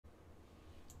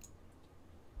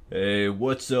Hey,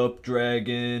 what's up,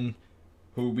 Dragon?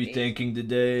 Who we Big, thanking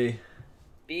today?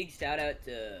 big shout out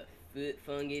to Foot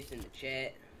Fungus in the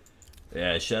chat.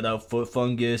 Yeah, shout out Foot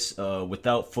Fungus.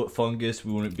 Without Foot Fungus,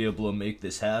 we wouldn't be able to make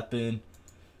this happen.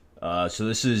 So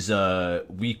this is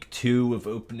week 2 of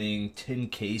opening 10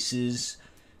 cases.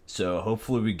 So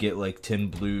hopefully we get like 10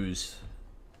 blues.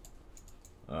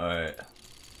 Alright.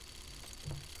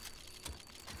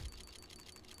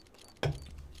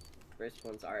 First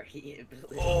one's already in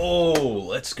blue. Oh,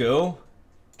 let's go.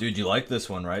 Dude, you like this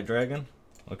one, right, Dragon?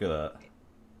 Look at that.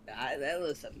 That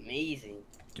looks amazing.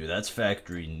 Dude, that's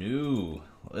factory new.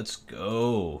 Let's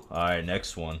go. Alright,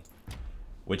 next one.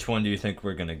 Which one do you think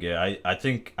we're gonna get? I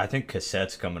think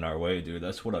cassette's coming our way, dude.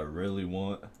 That's what I really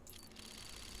want.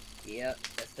 Yep,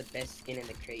 that's the best skin in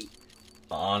the crate.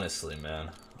 Honestly, man.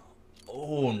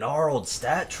 Oh, gnarled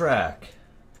stat track.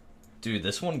 Dude,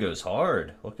 this one goes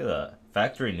hard. Look at that.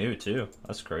 Factory new too.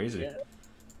 That's crazy. Yeah.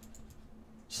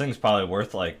 This thing's probably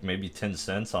worth like maybe 10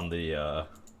 cents on the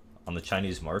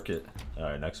Chinese market.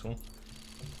 Alright, next one.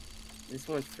 This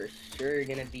one's for sure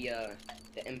gonna be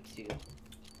the M2.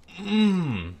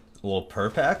 Mmm. A little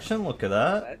perp action. Look at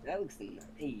that. That looks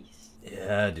nice.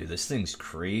 Yeah, dude, this thing's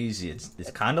crazy.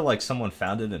 It's kind of like someone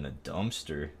found it in a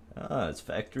dumpster. Ah, it's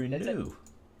factory new.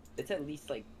 It's at least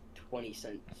like 20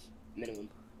 cents minimum.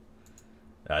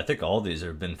 I think all these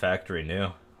have been factory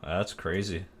new. That's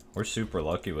crazy. We're super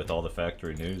lucky with all the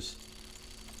factory news.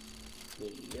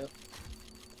 Yep.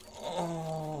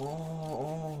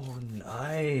 Oh,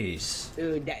 nice.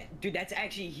 Dude, that's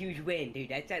actually a huge win, dude.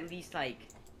 That's at least like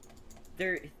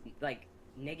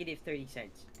negative 30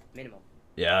 cents minimum.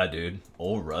 Yeah, dude.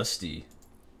 Old Rusty.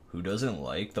 Who doesn't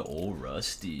like the old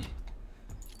Rusty?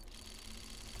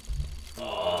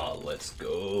 Oh, let's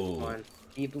go. Come on,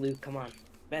 be blue. Come on,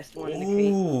 best one in the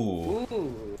crate.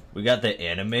 Ooh. We got the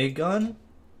anime gun.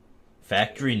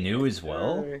 Factory new as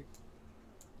well. Sure.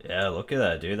 Yeah, look at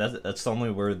that, dude. That's only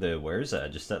where the where's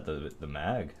at, just at the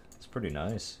mag. It's pretty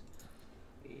nice.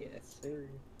 Yes, sir.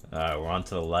 Alright, we're on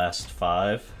to the last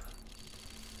 5.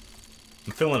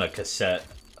 I'm feeling a cassette.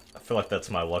 I feel like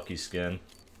that's my lucky skin.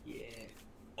 Yeah.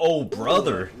 Oh,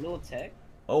 brother. Ooh, little tech.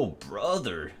 Oh,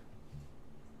 brother.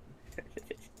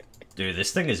 Dude,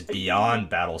 this thing is beyond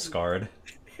battle scarred.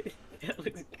 That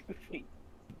looks goofy.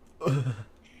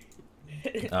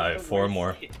 Alright, 4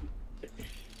 more.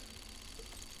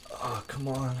 Oh, come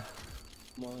on.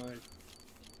 Come on.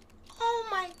 Oh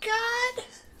my god.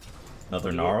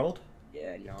 Another gnarled?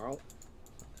 Yeah, gnarl.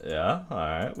 Yeah,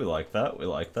 alright, we like that, we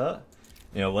like that.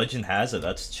 You know, legend has it,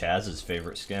 that's Chaz's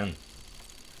favorite skin.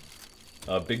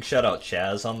 Big shout out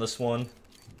Chaz on this one.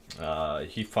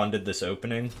 He funded this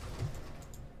opening.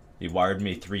 He wired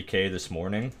me 3K this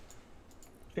morning.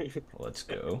 Let's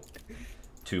go.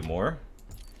 2 more.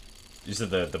 These are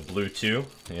the blue 2,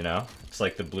 you know? It's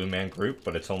like the Blue Man Group,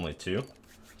 but it's only 2.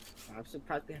 I'm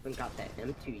surprised we haven't got that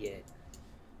M2 yet.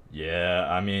 Yeah,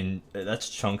 I mean, that's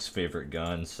Chunk's favorite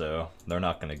gun, so they're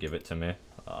not gonna give it to me.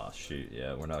 Oh shoot,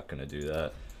 yeah, we're not gonna do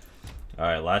that.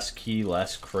 Alright, last key,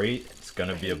 last crate. It's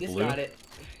gonna be a blue.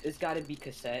 It's gotta be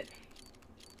cassette.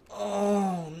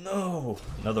 Oh no!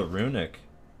 Another runic.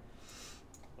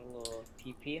 A little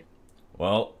PP.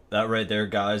 Well, that right there,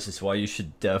 guys, is why you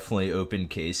should definitely open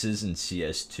cases in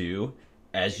CS2.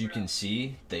 As you can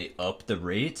see, they up the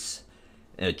rates.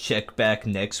 Check back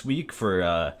next week for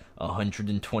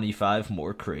 125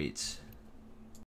 more crates.